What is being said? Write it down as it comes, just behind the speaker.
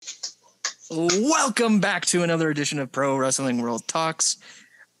Welcome back to another edition of Pro Wrestling World Talks.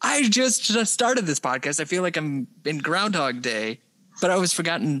 I just started this podcast. I feel like I'm in Groundhog Day, but I had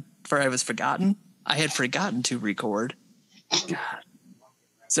forgotten to record. God.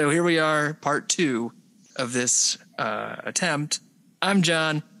 So here we are, part 2 of this attempt. I'm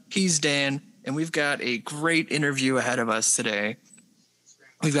John, he's Dan, and we've got a great interview ahead of us today.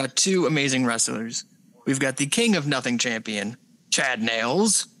 We've got 2 amazing wrestlers. We've got the King of Nothing champion, Chad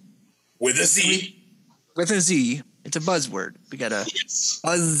Nailz. With a Z. With a Z. It's a buzzword. We got to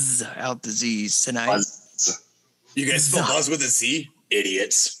buzz out the Z's tonight. Buzz. You guys spell buzz with a Z?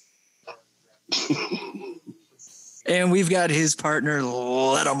 Idiots. And we've got his partner,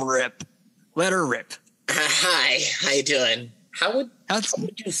 Let her rip. Hi, how you doing? How would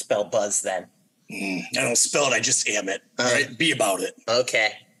you spell buzz then? I don't spell it, I just am it. All right, be about it.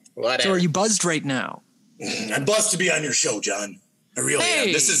 Okay, whatever. So are you buzzed right now? I'm buzzed to be on your show, John. I really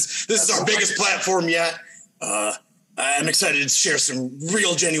am. This is our biggest platform yet. I'm excited to share some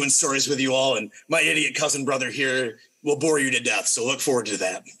real, genuine stories with you all, and my idiot cousin brother here will bore you to death, so look forward to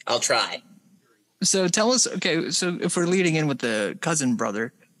that. I'll try. So tell us, okay, so if we're leading in with the cousin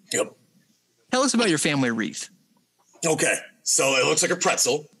brother, Yep. Tell us about your family wreath. Okay, so it looks like a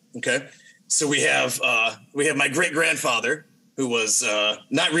pretzel, okay? So we have my great-grandfather, who was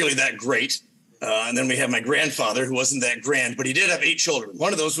not really that great, and then we have my grandfather, who wasn't that grand, but he did have 8 children.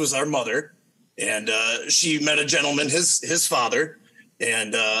 One of those was our mother, and she met a gentleman, his father,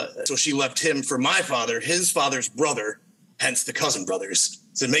 and so she left him for my father, his father's brother, hence the cousin brothers.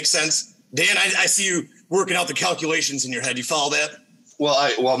 Does it make sense? Dan, I see you working out the calculations in your head. You follow that?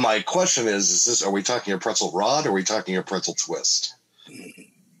 Well, my question is are we talking a pretzel rod or are we talking a pretzel twist?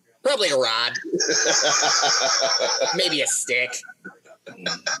 Probably a rod. Maybe a stick.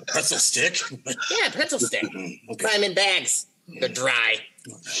 Pretzel stick? Yeah, pretzel stick. Okay. Buy them in bags. They're dry.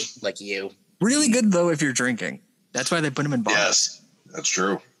 Like you. Really good, though, if you're drinking. That's why they put them in bottles. Yes, that's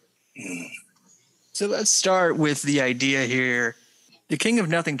true. So let's start with the idea here. The King of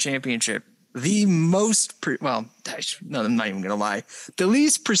Nothing Championship, the most, I'm not even going to lie, the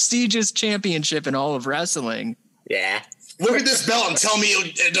least prestigious championship in all of wrestling. Yeah. Look at this belt and tell me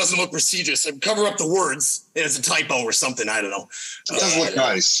it doesn't look prestigious. Cover up the words. It's a typo or something. I don't know. It does look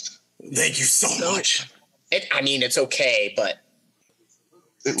nice. Thank you so much. It's okay, but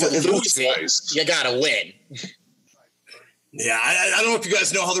It looks nice. You gotta win. Yeah, I don't know if you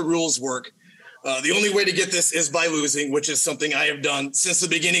guys know how the rules work. The only way to get this is by losing, which is something I have done since the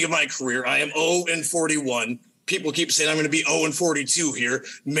beginning of my career. I am 0-41. People keep saying I'm going to be 0-42 here,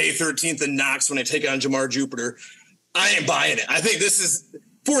 May 13th in Knox when I take on Jamar Jupiter. I ain't buying it. I think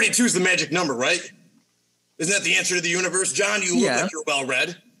 42 is the magic number, right? Isn't that the answer to the universe? John, you look like you're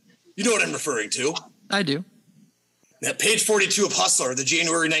well-read. You know what I'm referring to. I do. That page 42 of Hustler, the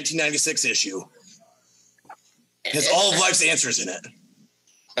January 1996 issue, has all of life's answers in it.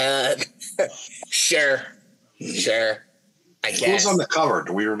 Sure. I guess. Who was on the cover?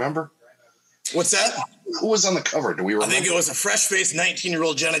 Do we remember? What's that? Who was on the cover? Do we remember? I think it was a fresh-faced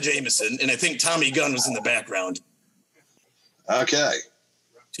 19-year-old Jenna Jameson, and I think Tommy Gunn was in the background. Okay.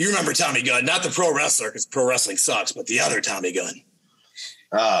 You remember Tommy Gunn, not the pro wrestler, because pro wrestling sucks, but the other Tommy Gunn.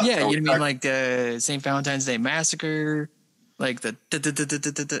 You mean like the St. Valentine's Day Massacre? Like the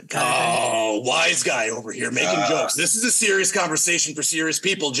wise guy over here making jokes. This is a serious conversation for serious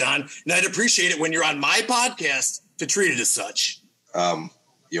people, John, and I'd appreciate it when you're on my podcast to treat it as such.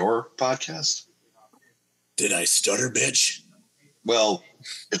 Your podcast? Did I stutter, bitch? Well,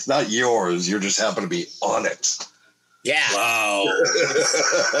 it's not yours. You just happen to be on it. Yeah. Wow.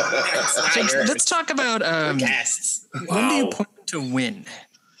 Let's talk about guests. When do you plan to win?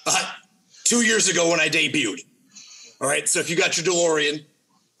 2 years ago when I debuted. All right, so if you got your DeLorean,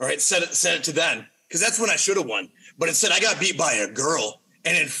 all right, set it to then, because that's when I should have won. But instead, I got beat by a girl,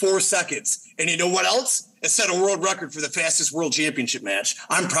 and in 4 seconds. And you know what else? It set a world record for the fastest world championship match.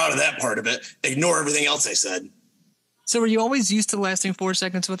 I'm proud of that part of it. Ignore everything else I said. So were you always used to lasting 4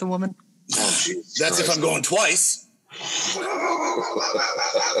 seconds with a woman? Oh, that's if I'm going twice.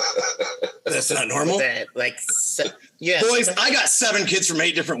 That's not normal. Boys, I got 7 kids from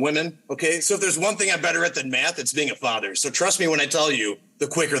 8 different women. Okay, so if there's one thing I'm better at than math, it's being a father. So trust me when I tell you, the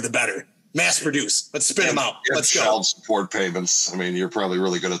quicker the better. Mass produce. Let's spin them out. Let's go. Child support payments. I mean, you're probably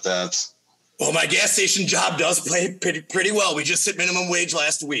really good at that. Well, my gas station job does pay pretty well. We just hit minimum wage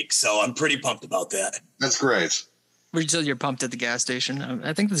last week, so I'm pretty pumped about that. That's great. Were you still you're pumped at the gas station?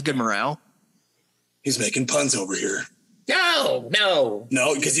 I think that's good morale. He's making puns over here. No,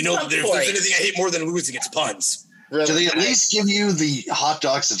 because if there's anything I hate more than losing, it's puns. Really? Do they at least give you the hot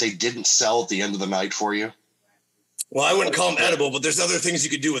dogs that they didn't sell at the end of the night for you? Well, I wouldn't call them edible, but there's other things you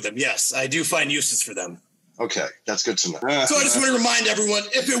could do with them. Yes, I do find uses for them. Okay, that's good to know. So I just want to remind everyone,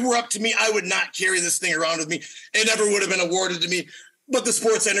 if it were up to me, I would not carry this thing around with me. It never would have been awarded to me. But the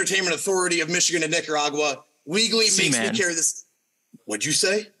Sports Entertainment Authority of Michigan and Nicaragua legally makes me carry this. What'd you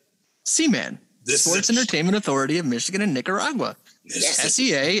say? Seaman. Sports Entertainment Authority of Michigan and Nicaragua. Yes.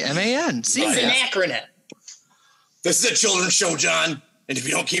 SEAMAN. Seaman. It's an acronym. This is a children's show, John. And if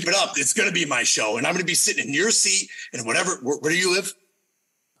you don't keep it up, it's going to be my show. And I'm going to be sitting in your seat and whatever. Where do you live?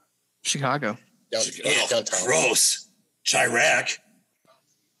 Chicago. Don't tell me. Gross. Chirac.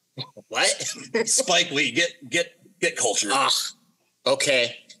 What? Spike Lee. Get culture.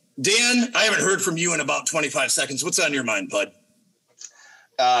 Okay. Dan, I haven't heard from you in about 25 seconds. What's on your mind, bud?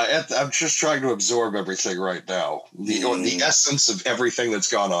 I'm just trying to absorb everything right now. The essence of everything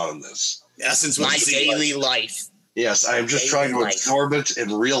that's gone on in this. Essence my daily life. Yes, I am just trying to absorb it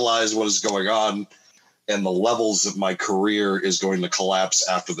and realize what is going on and the levels of my career is going to collapse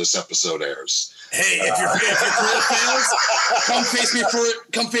after this episode airs. Hey, if you're cool fans,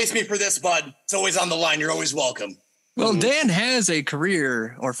 come face me for this, bud. It's always on the line. You're always welcome. Well, Dan has a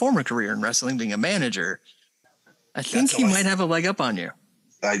career or former career in wrestling, being a manager. I think he might have a leg up on you.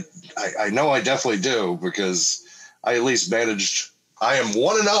 I know I definitely do, because I at least managed. I am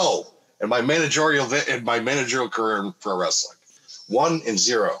 1-0 in my managerial career in pro wrestling,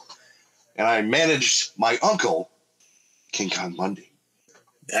 1-0, and I managed my uncle, King Kong Monday.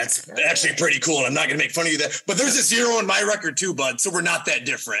 That's actually pretty cool, and I'm not going to make fun of you that. But there's a 0 in my record too, bud. So we're not that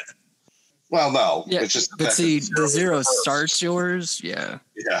different. Well, no, yeah, it's just. But see, the 0 starts yours, yeah.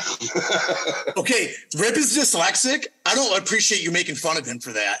 Yeah. Okay, Rip is dyslexic. I don't appreciate you making fun of him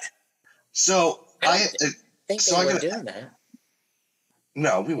for that. So I think they were doing that.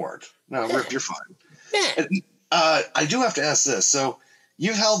 No, we weren't. No, Rip, you're fine. Yeah. I do have to ask this. So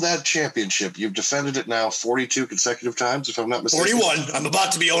you've held that championship. You've defended it now 42 consecutive times, if I'm not mistaken. 41. I'm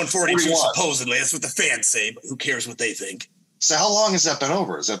about to be 0-42, supposedly. That's what the fans say, but who cares what they think? So how long has that been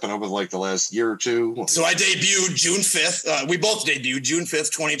over? Has that been over like the last year or two? So I debuted June 5th. We both debuted June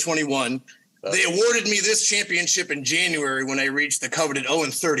 5th, 2021. They awarded me this championship in January when I reached the coveted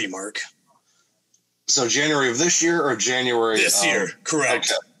 0-30 mark. So January of this year or January? This year,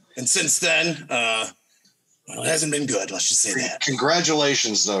 correct. Okay. And since then, well, it hasn't been good. Let's just say that.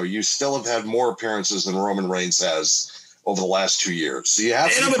 Congratulations, though. You still have had more appearances than Roman Reigns has over the last 2 years. So you have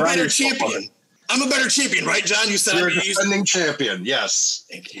to. And I'm a better champion. I'm a better champion, right, John? You said you're a defending champion. Yes.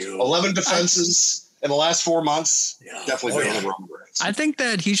 Thank you. 11 defenses in the last 4 months. Yeah. Definitely better than Roman Reigns. I think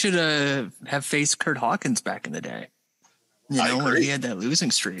that he should have faced Kurt Hawkins back in the day. You know, where he had that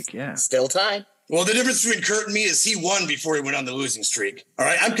losing streak. Yeah. Still time. Well, the difference between Kurt and me is he won before he went on the losing streak. All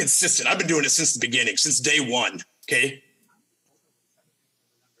right. I'm consistent. I've been doing it since the beginning, since day one. Okay.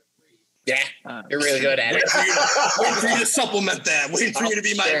 Yeah. You're really good at it. Waiting for you to supplement that. Waiting for you to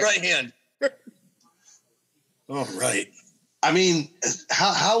be my right hand. All right. I mean,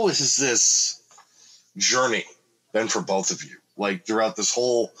 how is this journey been for both of you? Like throughout this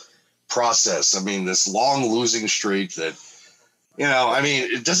whole process, I mean, this long losing streak that, you know, I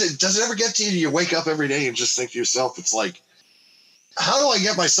mean, does it ever get to you? You wake up every day and just think to yourself, it's like, how do I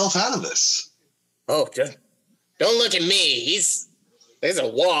get myself out of this? Oh, don't look at me. There's a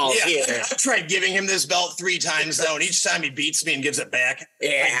wall here. I've tried giving him this belt 3 times now, and each time he beats me and gives it back.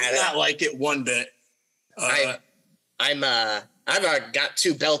 Yeah. I do not like it one bit. I've got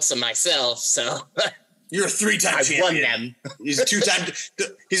 2 belts of myself, so you're a 3-time champion. I won them. He's a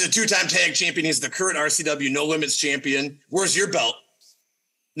 2-time tag champion. He's the current RCW No Limits champion. Where's your belt?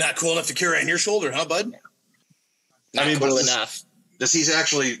 Not cool enough to carry on your shoulder, huh, bud? Not cool enough. Does he's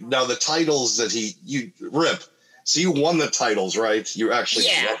actually now the titles that you Rip? So you won the titles, right? You actually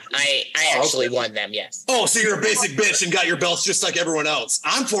I actually won them. Yes. Oh, so you're a basic bitch and got your belts just like everyone else.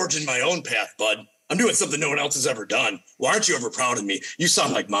 I'm forging my own path, bud. I'm doing something no one else has ever done. Why aren't you ever proud of me? You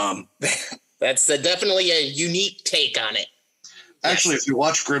sound like mom. That's definitely a unique take on it. Actually, if you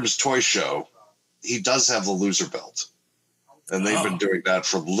watch Grimm's Toy Show, he does have the loser belt. And they've been doing that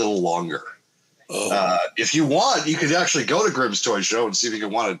for a little longer. If you want, you could actually go to Grimm's Toy Show and see if you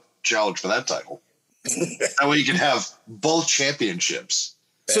can want to challenge for that title. That way you can have both championships.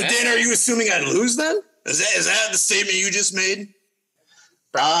 So, Dan, are you assuming I'd lose then? Is that the statement you just made?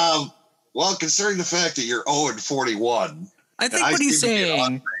 Well, considering the fact that you're 0-41. I think what he's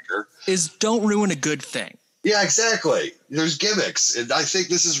saying is don't ruin a good thing. Yeah, exactly. There's gimmicks. And I think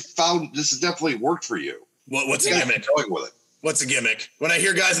this has definitely worked for you. What's a gimmick? Going with it. What's a gimmick? When I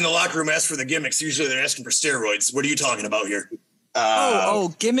hear guys in the locker room ask for the gimmicks, usually they're asking for steroids. What are you talking about here?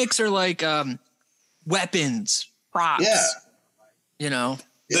 Gimmicks are like weapons, props. Yeah. You know?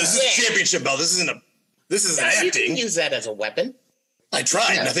 This is a championship belt. This isn't This is You acting. can use that as a weapon. I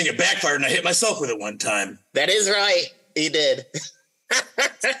tried, and Yeah. I think it backfired, and I hit myself with it one time. That is right. He did.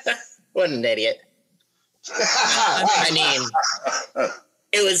 What an idiot. I mean,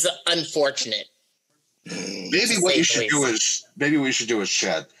 it was unfortunate. Maybe what you should do is,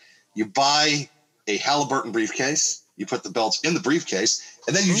 Chad, you buy a Halliburton briefcase, you put the belts in the briefcase,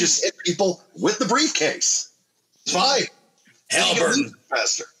 and then you just hit people with the briefcase. It's fine. Halliburton.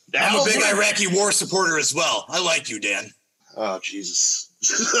 Faster. I'm a big Iraqi war supporter as well. I like you, Dan. Oh, Jesus.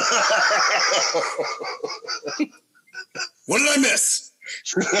 What did I miss?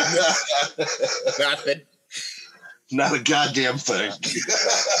 Nothing. Not a goddamn thing.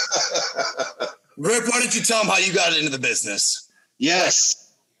 Rip, why don't you tell him how you got into the business?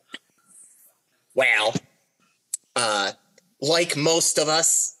 Yes. Well, like most of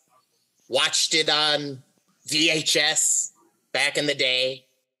us, watched it on VHS back in the day.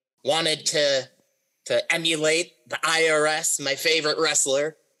 Wanted to emulate the IRS, my favorite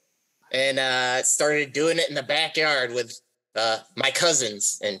wrestler, and started doing it in the backyard with my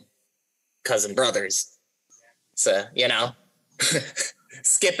cousins and cousin brothers. So,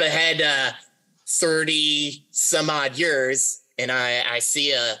 skip ahead 30 some odd years, and I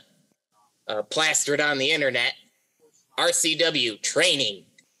see a plastered on the internet, RCW training.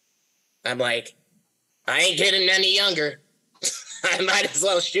 I'm like, I ain't getting any younger. I might as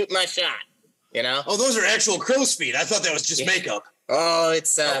well shoot my shot, Oh, those are actual crow's feet. I thought that was just makeup. Oh,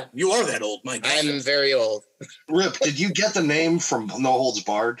 it's you are that old, my God. I'm very old. Rip, did you get the name from No Holds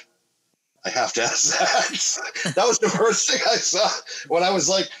Barred? I have to ask that. That was the first thing I saw when I was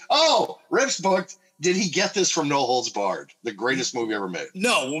like, oh, Rip's booked. Did he get this from No Holds Barred, the greatest movie ever made?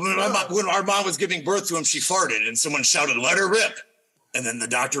 No, when our mom was giving birth to him, she farted and someone shouted, "Let her rip." And then the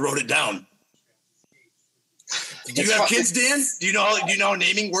doctor wrote it down. Do you have kids, Dan? Do you know how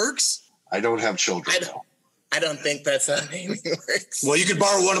naming works? I don't have children. I don't think that's how naming works. Well, you could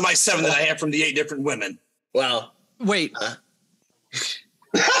borrow one of my 7 that I have from the 8 different women. Well, wait.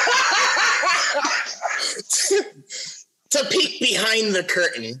 To peek behind the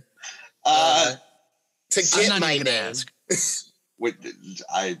curtain, to get my name. Wait,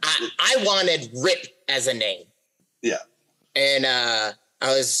 I wanted Rip as a name. Yeah. And I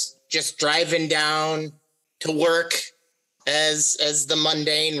was just driving down to work as the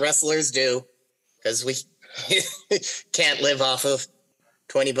mundane wrestlers do, because we can't live off of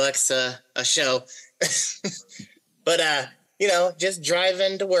 $20 a show. But just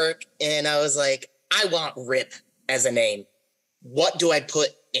driving to work, and I was like, I want Rip as a name. What do I put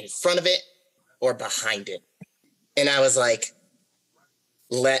in front of it or behind it? And I was like,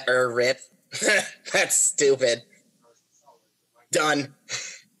 let her rip. That's stupid. Done.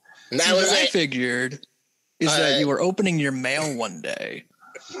 And that was what I it. figured is that you were opening your mail one day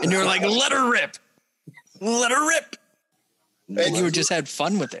and you were like, let her rip. Let her rip. And you just had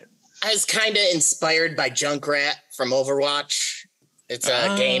fun with it. I was kind of inspired by Junkrat from Overwatch. It's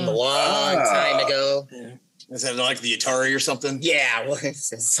a game a long time ago. Yeah. Is that like the Atari or something? Yeah, well,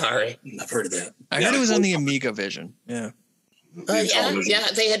 sorry. I've heard of that. I heard it was on the Amiga Vision. Yeah. Yeah,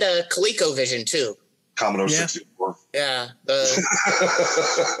 they had a ColecoVision too. Commodore 64. Yeah.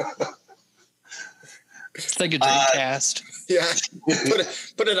 It's like a Dreamcast. Yeah.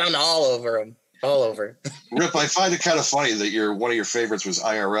 Put it on all over them. All over. Rip, I find it kind of funny that one of your favorites was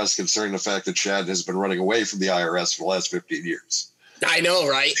IRS, considering the fact that Chad has been running away from the IRS for the last 15 years. I know,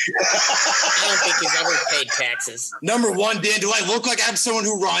 right? I don't think he's ever paid taxes. Number one, Dan, do I look like I'm someone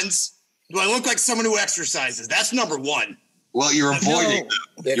who runs? Do I look like someone who exercises? That's number one. Well, you're avoiding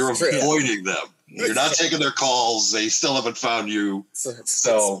them. You're avoiding them. You're not taking their calls. They still haven't found you. So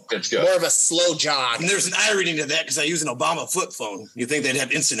it's good. More of a slow jog. And there's an irony to that because I use an Obama flip phone. You think they'd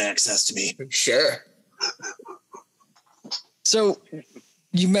have instant access to me? Sure. So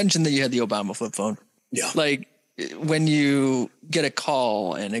you mentioned that you had the Obama flip phone. Yeah. Like when you get a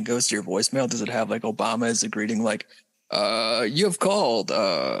call and it goes to your voicemail, does it have like Obama as a greeting? Like, you have called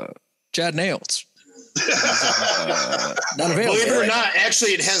Chad Nailz. Not available. Believe it or not,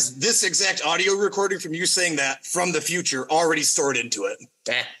 actually, it has this exact audio recording from you saying that from the future already stored into it.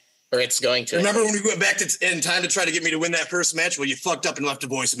 Or it's going to. Remember when we went back in time to try to get me to win that first match? Well, you fucked up and left a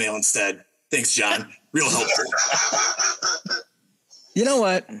voicemail instead. Thanks, John. Real helpful. You know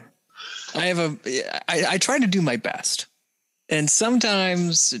what? I try to do my best. And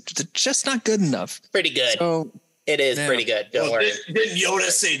sometimes it's just not good enough. Pretty good. So, it is pretty good. Don't worry. Didn't Yoda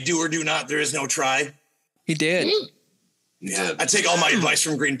say do or do not? There is no try. He did. Yeah. I take all my advice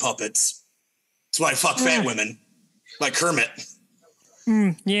from green puppets. That's why I fuck fat women. Like Kermit.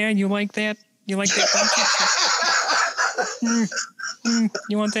 Yeah, you like that? You like that?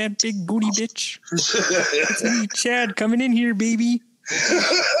 You want that big booty bitch? It's me, Chad, coming in here, baby.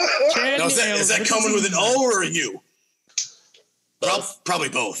 Chad Now, is that coming with an O or a U? Both. Probably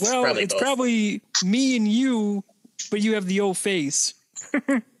both. Well, Probably it's both. probably me and you, but you have the O face.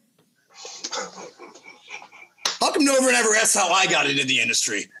 How come no one ever asks how I got into the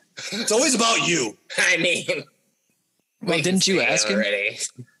industry? It's always about you. I mean, Well, we didn't can you see ask him? already?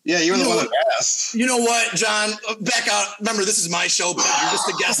 Yeah, you're the You know one that asked. You know what, John? Back out. Remember, this is my show, but you're just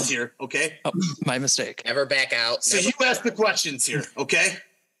a guest here, okay? Oh, my mistake. Never back out. So never you ask the questions here, okay?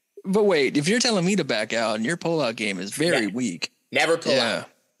 But wait, if you're telling me to back out and your pullout game is very weak. Never pull out.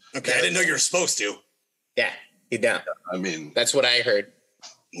 Okay, I didn't know you were supposed to. Yeah, you don't. I mean, That's what I heard.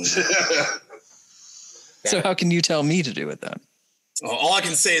 So how can you tell me to do it then? All I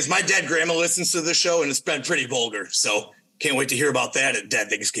can say is my dead grandma listens to the show, and it's been pretty vulgar. So can't wait to hear about that at Dead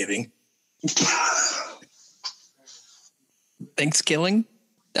Thanksgiving. Thanksgiving?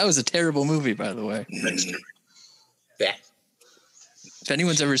 That was a terrible movie, by the way. Yeah. If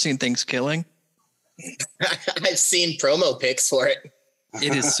anyone's ever seen Thanksgiving, I've seen promo pics for it.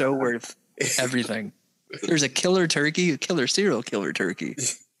 it is so worth everything. There's a killer turkey, a killer serial killer turkey.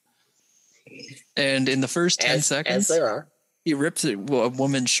 And in the first 10 As seconds, there are. he rips a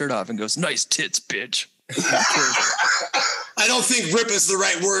woman's shirt off and goes, "Nice tits, bitch." I don't think rip is the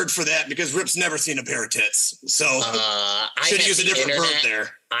right word for that because Rip's never seen a pair of tits. So I should have use a the different verb internet. there.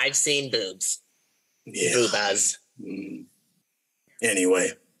 I've seen boobs. Yeah. Boobas.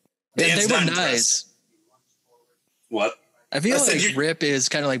 Anyway. They Dan's were not nice. impressed. what? I feel I said like Rip is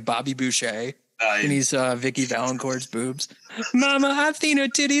kind of like Bobby Boucher I, when he saw Vicky Valancourt's boobs. Mama, I've seen her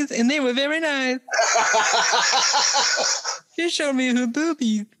titties and they were very nice. She showed me her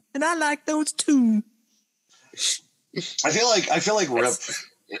boobies and I like those too. I feel like Rip.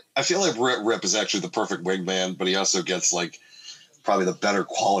 I feel like Rip is actually the perfect wingman, but he also gets like probably the better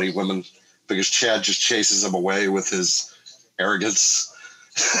quality women because Chad just chases him away with his arrogance.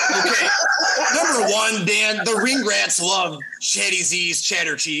 Okay. Number one, Dan, the ring rats love Chatty Z's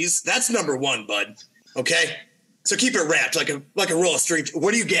cheddar cheese. That's number one, bud. Okay? So keep it wrapped like a roll of string.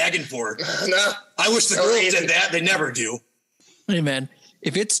 What are you gagging for? No. I wish the girls did that. They never do. Hey man,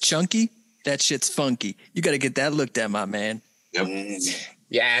 if it's chunky, that shit's funky. You got to get that looked at, my man. Yep.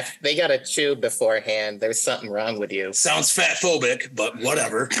 Yeah, if they got a chew beforehand, there's something wrong with you. Sounds fat phobic, but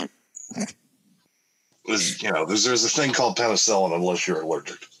whatever. There's a thing called penicillin unless you're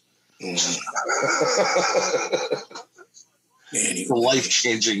allergic. Anyway. A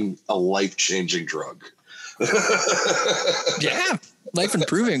life-changing drug. Yeah, life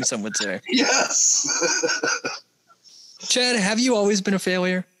improving, some would say. Yes. Chad, have you always been a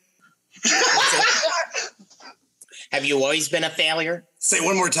failure? Have you always been a failure? Say it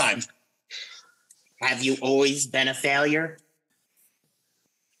one more time. Have you always been a failure?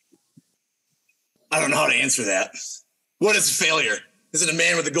 I don't know how to answer that. What is a failure? Is it a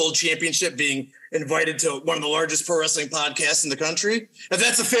man with a gold championship being invited to one of the largest pro wrestling podcasts in the country? If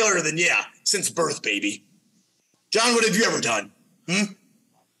that's a failure, then yeah, since birth, baby. John, what have you ever done?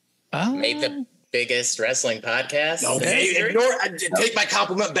 Made the biggest wrestling podcast? No, take my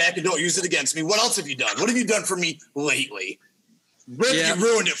compliment back and don't use it against me. What else have you done? What have you done for me lately? Rip, you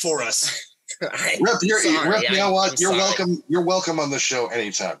ruined it for us. Rip, you know what? You're welcome. You're welcome on the show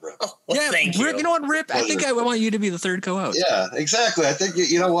anytime, Rip. Oh, well, thank you. Rip, you know what, Rip? I think I want you to be the third co-host. Yeah, exactly. I think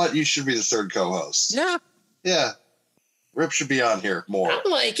you know what? You should be the third co-host. Yeah. Yeah. Rip should be on here more. I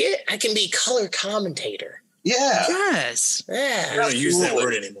like it. I can be color commentator. Yeah. Yes. I Yeah. don't use that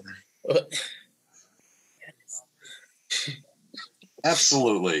word anymore.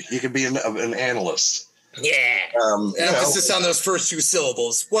 Absolutely. You could be an analyst. Yeah. Emphasis on those first two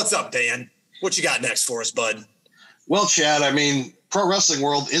syllables. What's up, Dan? What you got next for us, bud? Well, Chad, I mean, Pro Wrestling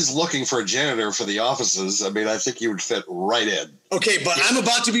World is looking for a janitor for the offices. I mean, I think you would fit right in. Okay, but I'm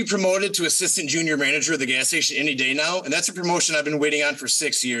about to be promoted to assistant junior manager of the gas station any day now, and that's a promotion I've been waiting on for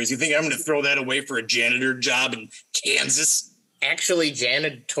 6 years. You think I'm going to throw that away for a janitor job in Kansas? Actually,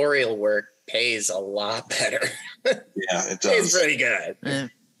 janitorial work pays a lot better. Yeah, it It's does. pretty good. Yeah.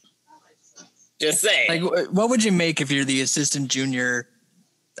 Just saying. Like, what would you make if you're the assistant junior,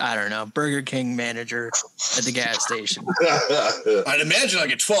 I don't know, Burger King manager at the gas station? I'd imagine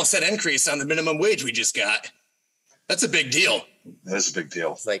like a 12-cent increase on the minimum wage we just got. That's a big deal. That's a big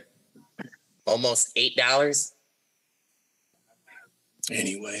deal. It's like almost $8.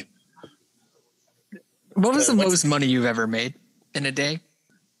 Anyway. What was the most money you've ever made in a day?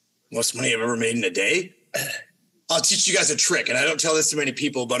 Most money I've ever made in a day? I'll teach you guys a trick, and I don't tell this to many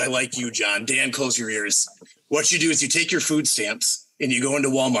people, but I like you, John. Dan, close your ears. What you do is you take your food stamps and you go into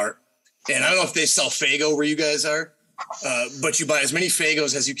Walmart, and I don't know if they sell Faygo where you guys are, but you buy as many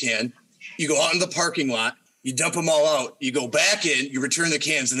Fagos as you can. You go out in the parking lot, you dump them all out, you go back in, you return the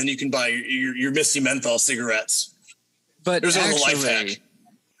cans, and then you can buy your Misty Menthol cigarettes. But there's a little life hack.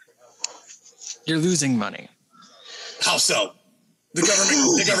 You're losing money. How so?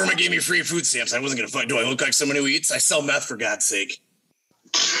 The government gave me free food stamps. I wasn't going to fight. Do I look like someone who eats? I sell meth, for God's sake.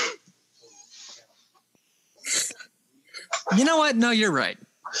 You know what? No, you're right.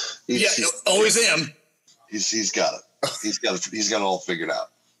 Always am. He's got it. He's got it all figured out.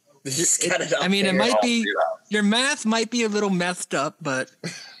 I mean, it might be your math might be a little messed up, but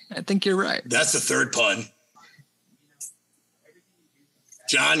I think you're right. That's the third pun.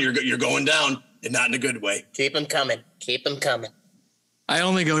 John, you're going down, and not in a good way. Keep them coming. Keep them coming. I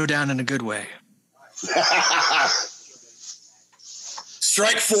only go down in a good way.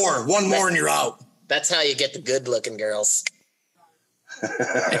 Strike 4. One more and you're out. That's how you get the good-looking girls. While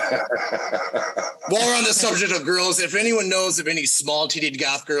we're on the subject of girls, if anyone knows of any small-titted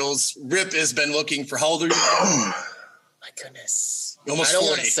goth girls, Rip has been looking for. How old are you? My goodness. Almost I don't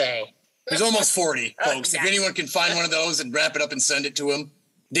 40. want to say. He's almost 40, folks. If anyone can find one of those and wrap it up and send it to him.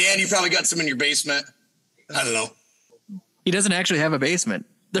 Dan, you probably got some in your basement. I don't know. He doesn't actually have a basement.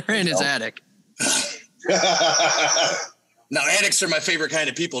 They're in his attic. Now, addicts are my favorite kind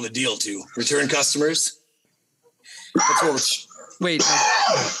of people to deal to. Return customers. That's what Wait,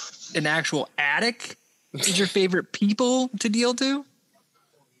 an actual attic is your favorite people to deal to?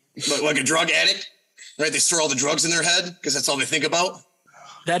 like a drug addict, right? They store all the drugs in their head because that's all they think about.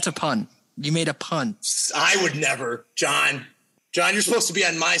 That's a pun. You made a pun. I would never, John. John, you're supposed to be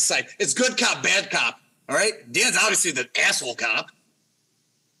on my side. It's good cop, bad cop. All right? Dan's obviously the asshole cop.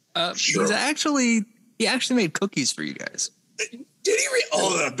 Sure. He actually made cookies for you guys. Did he?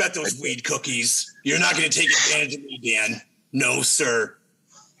 I bet those weed cookies. You're not going to take advantage of me, Dan. No, sir.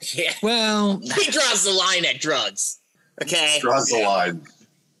 Yeah. Well, He draws the line at drugs. Okay? Draws the line.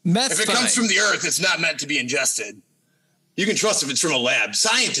 meth's If it fine. comes from the earth, it's not meant to be ingested. You can trust if it's from a lab.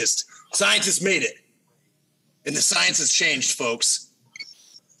 Scientists made it. And the science has changed, folks.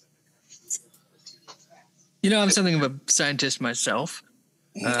 You know, I'm something of a scientist myself.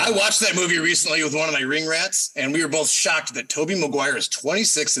 I watched that movie recently with one of my ring rats, and we were both shocked that Tobey Maguire is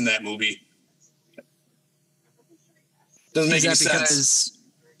 26 in that movie. Doesn't make any sense. Because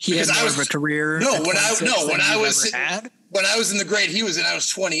he had more of a career. When I was in the grade he was in, I was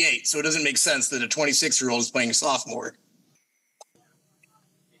 28, so it doesn't make sense that a 26-year-old is playing a sophomore.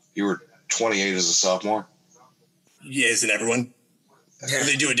 You were 28 as a sophomore? Yeah, isn't everyone? Do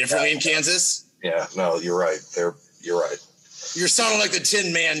they do it differently in Kansas? Yeah, no, you're right. You're right. You're sounding like the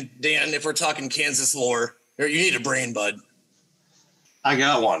Tin Man, Dan, if we're talking Kansas lore. You need a brain, bud. I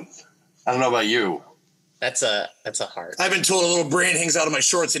got one. I don't know about you. That's a heart. I've been told a little brain hangs out of my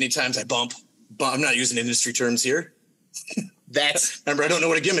shorts anytime I bump. But I'm not using industry terms here. Remember, I don't know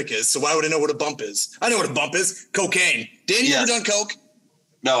what a gimmick is, so why would I know what a bump is? I know what a bump is. Cocaine. Dan, you ever done coke?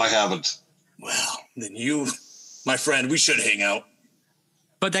 No, I haven't. Well, then you, my friend, we should hang out.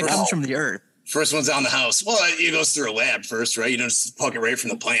 But that comes from the earth. First one's on the house. Well, it goes through a lab first, right? You don't just pluck it right from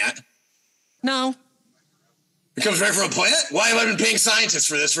the plant. No. It comes right from a plant? Why have I been paying scientists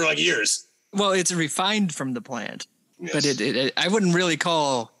for this for like years? Well, it's refined from the plant. Yes. But it I wouldn't really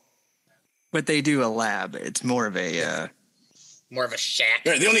call what they do a lab. It's more of a... More of a shack.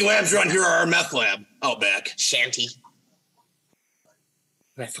 Right, the only labs around here are our meth lab out back. Shanty.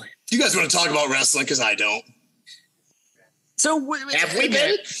 Meth lab. You guys want to talk about wrestling? Because I don't. So have we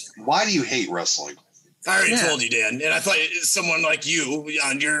been? Why do you hate wrestling? I already told you, Dan, and I thought someone like you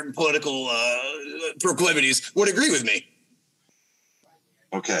on your political proclivities would agree with me.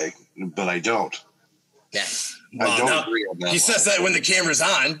 Okay, but I don't. Yeah. I don't agree on that. He says that when the camera's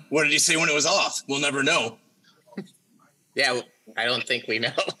on. What did he say when it was off? We'll never know. Yeah, I don't think we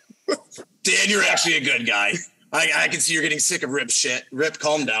know. Dan, you're actually a good guy. I can see you're getting sick of Rip shit. Rip,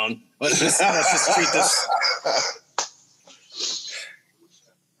 calm down. Let's just treat this.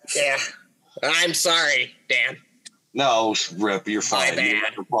 Yeah. I'm sorry, Dan. No, Rip, you're fine. My You don't bad.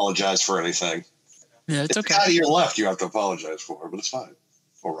 have to apologize for anything. Yeah, it's okay. Out of your left, you have to apologize for, but it's fine.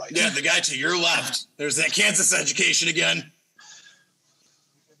 All right. Yeah, the guy to your left. There's that Kansas education again.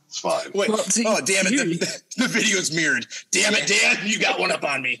 It's fine. Wait, Well, see, oh, damn it. The video's mirrored. Damn it, Dan. You got one up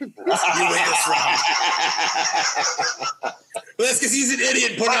on me. You win this round. Well, that's because he's an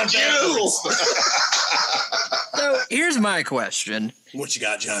idiot. Put on backwards. So here's my question. What you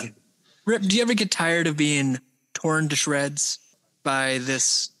got, John? Rip, do you ever get tired of being torn to shreds by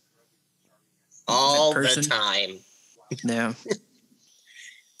this All person? the time. No.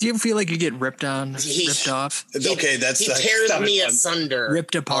 Do you ever feel like you get ripped on, He- ripped off? Okay, that's He tears stop it, me son. asunder.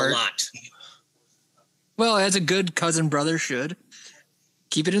 Ripped apart. A lot. Well, as a good cousin brother should.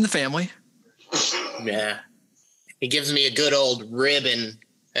 Keep it in the family. Yeah. He gives me a good old ribbon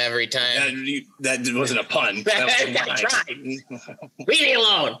every time. That wasn't a pun. I tried. Leave me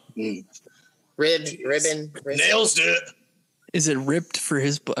alone. Ribbon. Nails it. Is it ribbed for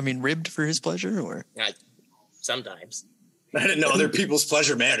his pleasure, or? Sometimes. I didn't know other people's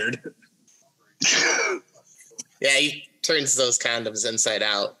pleasure mattered. Yeah, he turns those condoms inside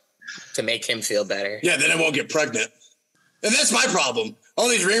out to make him feel better. Yeah, then I won't get pregnant. And that's my problem. All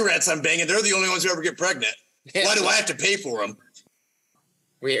these ring rats I'm banging, they're the only ones who ever get pregnant. Yeah. Why do I have to pay for them?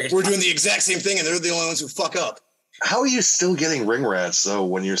 Weird. We're doing the exact same thing, and they're the only ones who fuck up. How are you still getting ring rats, though,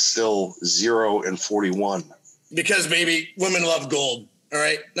 when you're still 0 and 41? Because, baby, women love gold, all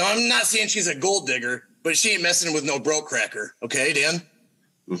right? Now, I'm not saying she's a gold digger, but she ain't messing with no broke cracker, okay, Dan?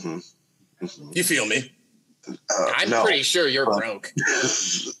 Mm-hmm. Mm-hmm. You feel me? I'm pretty sure you're broke.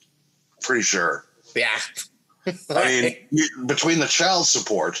 Pretty sure. Yeah. I mean, between the child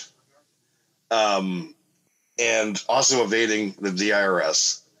support and also evading the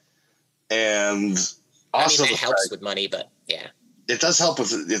IRS, and also that helps with money, but yeah. It does help,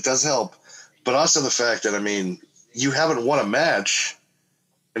 but also the fact that, you haven't won a match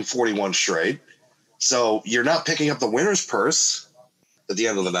in 41 straight, so you're not picking up the winner's purse at the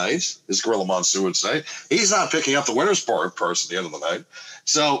end of the night, as Gorilla Monsoon would say. He's not picking up the winner's purse at the end of the night.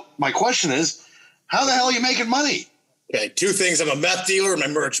 So my question is, how the hell are you making money? Okay, two things. I'm a meth dealer and my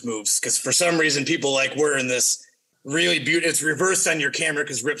merch moves, because for some reason people like wearing this really beautiful. It's reversed on your camera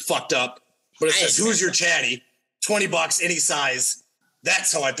because Rip fucked up, but it says, "Who's your chatty?" $20, any size.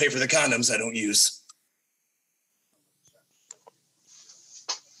 That's how I pay for the condoms I don't use.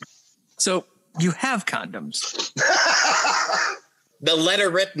 So you have condoms. The letter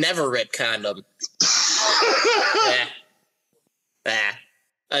rip, never rip condom.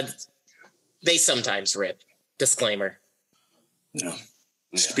 They sometimes rip. Disclaimer. No.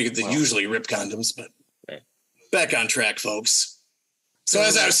 Speaking of the usually rip condoms, but back on track, folks. So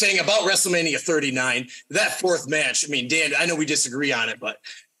as I was saying about WrestleMania 39, that fourth match, Dan, I know we disagree on it, but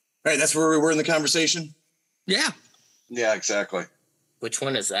all right, that's where we were in the conversation? Yeah. Yeah, exactly. Which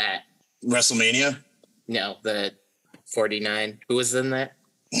one is that? WrestleMania? No, the 49. Who was in that?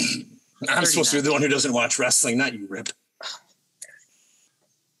 I'm supposed to be the one who doesn't watch wrestling, not you, Rip.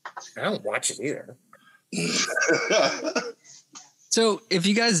 I don't watch it either. So if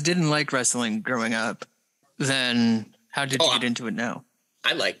you guys didn't like wrestling growing up, then how did you get into it now?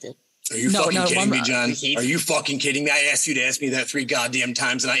 I liked it. Are you fucking kidding me, John? Are you fucking kidding me? I asked you to ask me that 3 goddamn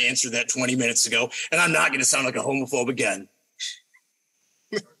times, and I answered that 20 minutes ago, and I'm not going to sound like a homophobe again.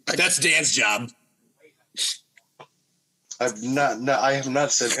 That's Dan's job. I have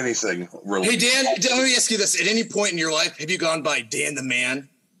not said anything really. Hey, Dan, let me ask you this. At any point in your life, have you gone by Dan the Man?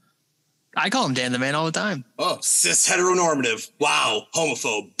 I call him Dan the Man all the time. Oh, cis heteronormative. Wow.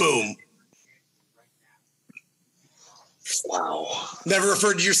 Homophobe. Boom. Wow. Never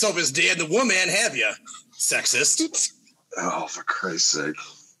referred to yourself as Dan the Woman, have you? Sexist. Oh, for Christ's sake.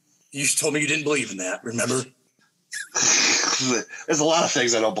 You told me you didn't believe in that, remember? There's a lot of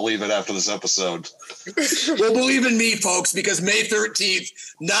things I don't believe in after this episode. Well, believe in me, folks, because May 13th,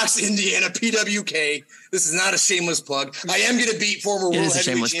 Knox, Indiana, PWK. This is not a shameless plug. I am going to beat former World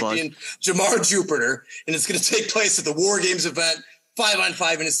Heavyweight Champion Jamar Jupiter, and it's going to take place at the War Games event,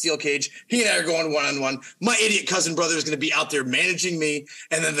 5-on-5 in a steel cage. He and I are going 1-on-1. My idiot cousin brother is going to be out there managing me,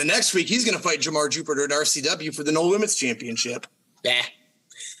 and then the next week he's going to fight Jamar Jupiter at RCW for the No Limits Championship. Yeah.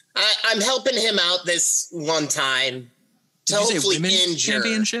 I'm helping him out this one time to hopefully injure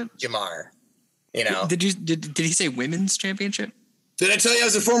Jamar. You know, did he say women's championship? Did I tell you I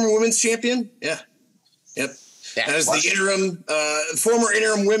was a former women's champion? Yeah. Yep. As the former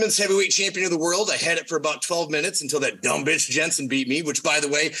interim women's heavyweight champion of the world, I had it for about 12 minutes until that dumb bitch Jensen beat me, which, by the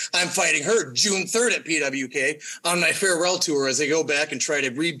way, I'm fighting her June 3rd at PWK on my farewell tour as I go back and try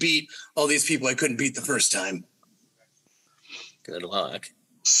to rebeat all these people I couldn't beat the first time. Good luck.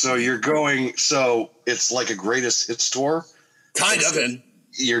 So it's like a greatest hits tour? Kind of. And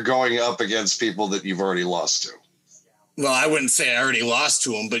you're going up against people that you've already lost to. Well, I wouldn't say I already lost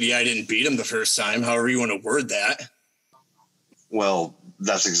to him, but yeah, I didn't beat him the first time. However you want to word that. Well,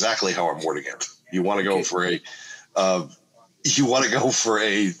 that's exactly how I'm wording it. You want to go for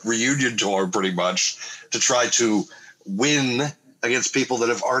a reunion tour, pretty much, to try to win against people that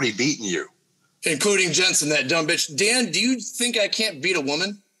have already beaten you. Including Jensen, that dumb bitch. Dan, do you think I can't beat a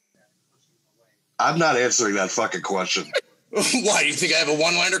woman? I'm not answering that fucking question. Why? Do you think I have a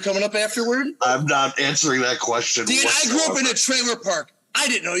one-liner coming up afterward? I'm not answering that question. Dan, I grew up in a trailer park. I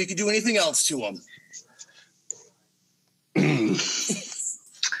didn't know you could do anything else to them.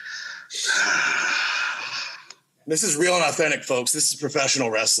 This is real and authentic, folks. This is professional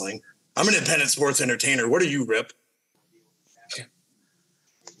wrestling. I'm an independent sports entertainer. What are you, Rip?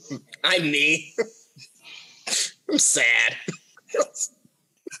 I'm me. I'm sad.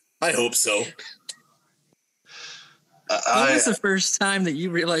 I hope so. When was the first time that you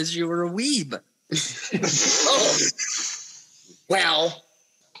realized you were a weeb? Oh. Well,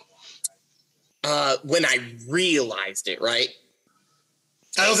 when I realized it, right?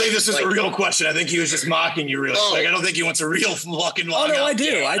 I don't think this is a real question. I think he was just mocking you real quick. I don't think he wants a real fucking long. Oh, no, I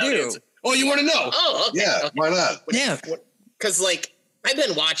do. I do. Oh, you want to know? Oh, okay. Yeah, okay. why not? Yeah. Because, like, I've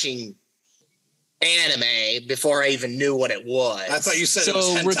been watching anime before I even knew what it was. I thought you said it was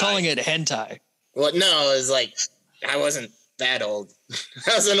So hentai. we're calling it hentai. Well, no, it was like, I wasn't that old.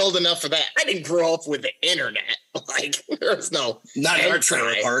 I wasn't old enough for that. I didn't grow up with the internet. Like, there was no Not in our hentai.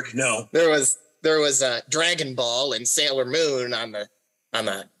 trailer park, no. There was Dragon Ball and Sailor Moon on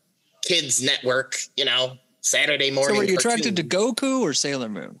the kids network, you know, Saturday morning. So were you attracted to Goku or Sailor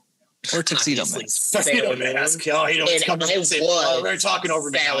Moon? Or Tuxedo Obviously, Mask? Sailor Moon. Oh, you know, it's And coming I to say, was they're talking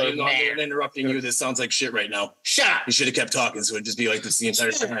over me. Sailor I'm Man. interrupting you. This sounds like shit right now. Shut up. You should have kept talking, so it'd just be like this the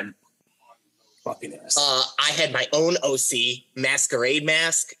entire time. Fucking ass. I had my own OC masquerade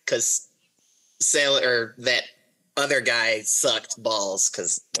mask because that other guy sucked balls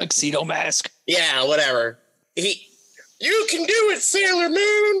because Tuxedo Mask. yeah, whatever. You can do it, Sailor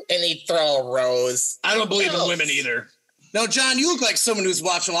Moon, and he'd throw a rose. I don't believe in No. women either. Now, John, you look like someone who's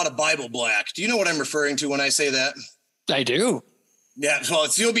watched a lot of Bible Black. Do you know what I'm referring to when I say that? I do. Yeah, well,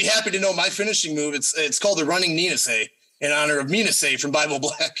 you'll be happy to know my finishing move. It's called the running Ninase in honor of Ninase from Bible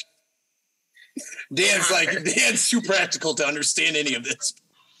Black. Dan's too practical to understand any of this.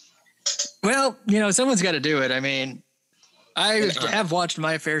 Well, someone's got to do it. I mean, I have watched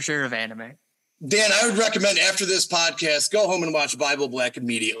my fair share of anime. Dan, I would recommend after this podcast, go home and watch Bible Black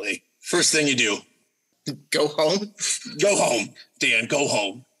immediately. First thing you do. Go home? Go home, Dan. Go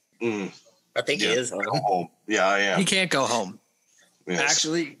home. I think he is home. Go home. Yeah, I am. He can't go home. Yes.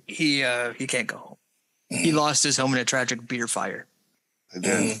 Actually, he can't go home. He lost his home in a tragic beer fire. I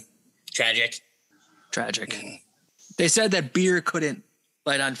did. Tragic. They said that beer couldn't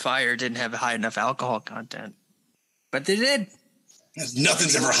light on fire, didn't have high enough alcohol content. But they did.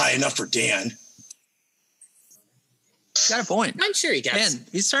 Nothing's ever high enough for Dan. Got a point. I'm sure he got Man,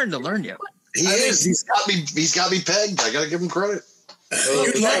 he's starting to learn you. He is. He's got me pegged. I gotta give him credit.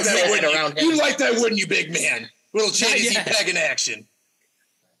 You'd like that, wouldn't around you? him. You like that, wouldn't you, big man? Little Chinese Not yet. peg in action.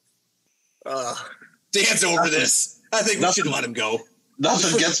 Dan's over this. I think we should let him go.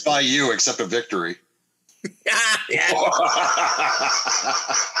 Nothing gets by you except a victory. Yeah.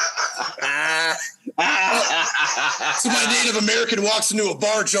 So my Native American walks into a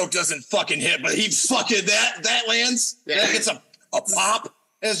bar joke doesn't fucking hit, but he fucking that lands. Yeah. That gets a pop,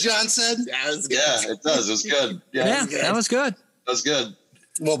 as John said. That was good. Yeah, it does. It was good. Yeah, that was good. That was good.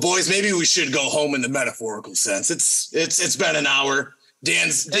 Well, boys, maybe we should go home in the metaphorical sense. It's been an hour.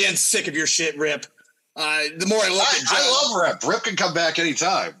 Dan's sick of your shit, Rip. The more I look at John, I love Rip. Rip can come back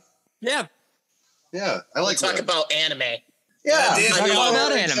anytime. Yeah. Yeah, I like Talk Rip. about anime. Yeah, Dan's talk real-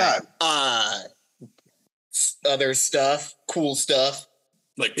 about anime. Other stuff, cool stuff,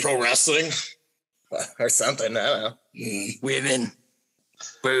 like pro wrestling. or something. I don't know. Women.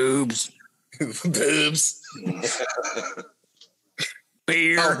 Boobs. Boobs.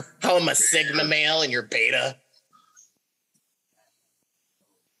 Beer. How I'm a Sigma male and you're beta.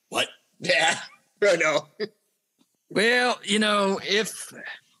 What? Yeah. I know. Well, if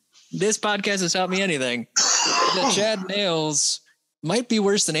this podcast has taught me anything, that Chad Nailz might be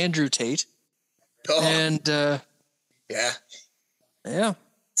worse than Andrew Tate. Oh, And, yeah. yeah.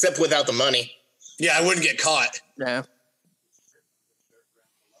 Except without the money. Yeah, I wouldn't get caught. Yeah.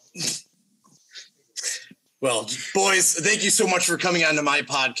 Well, boys, thank you so much for coming on to my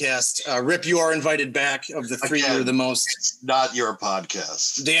podcast. Rip, you are invited back. Of the three, Again. you're the most. It's not your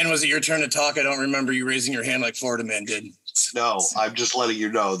podcast. Dan, was it your turn to talk? I don't remember you raising your hand like Florida Man did. No, I'm just letting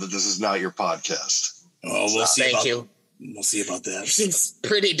you know that this is not your podcast. Oh, we'll see. Thank about, you. We'll see about that. He's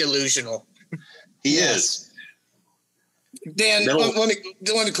pretty delusional. He is. Dan, No. let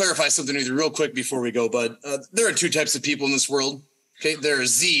me clarify something with you real quick before we go, bud. There are two types of people in this world. Okay, there are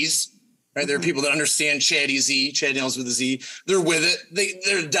Z's, right? There are people that understand Chad Nailz with a Z. They're with it.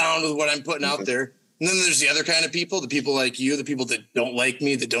 They're down with what I'm putting out there. And then there's the other kind of people, the people like you, the people that don't like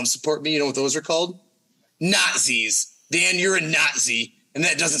me, that don't support me. You know what those are called? Not Z's. Dan, you're a not Z, and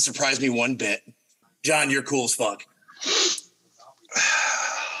that doesn't surprise me one bit. John, you're cool as fuck.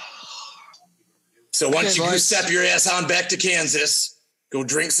 So why don't you step your ass on back to Kansas, go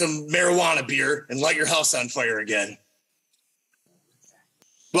drink some marijuana beer, and light your house on fire again.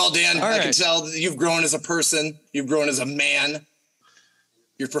 Well, Dan, All I right. can tell that you've grown as a person. You've grown as a man.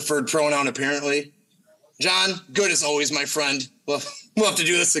 Your preferred pronoun, apparently. John, good as always, my friend. We'll have to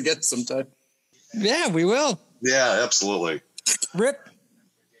do this again sometime. Yeah, we will. Yeah, absolutely. Rip.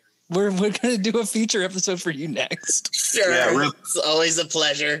 We're going to do a feature episode for you next. Sure. Yeah, It's always a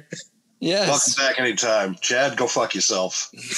pleasure. Yes. Welcome back anytime. Chad, go fuck yourself.